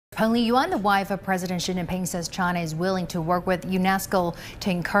Peng Liyuan, the wife of President Xi Jinping, says China is willing to work with UNESCO to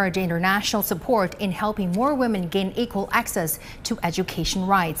encourage international support in helping more women gain equal access to education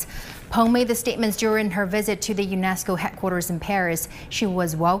rights. Peng made the statements during her visit to the UNESCO headquarters in Paris. She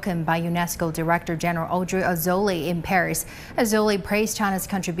was welcomed by UNESCO Director-General Audrey Azoulay in Paris. Azoulay praised China's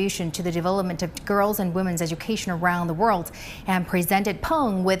contribution to the development of girls' and women's education around the world and presented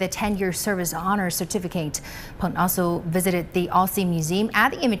Peng with a 10-year service honor certificate. Peng also visited the Orsay Museum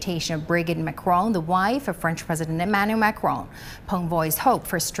at the invitation of Brigitte Macron, the wife of French President Emmanuel Macron. Peng voiced hope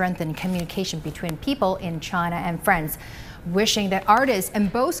for strengthened communication between people in China and France, wishing that artists in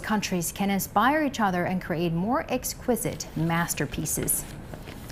both countries can inspire each other and create more exquisite masterpieces.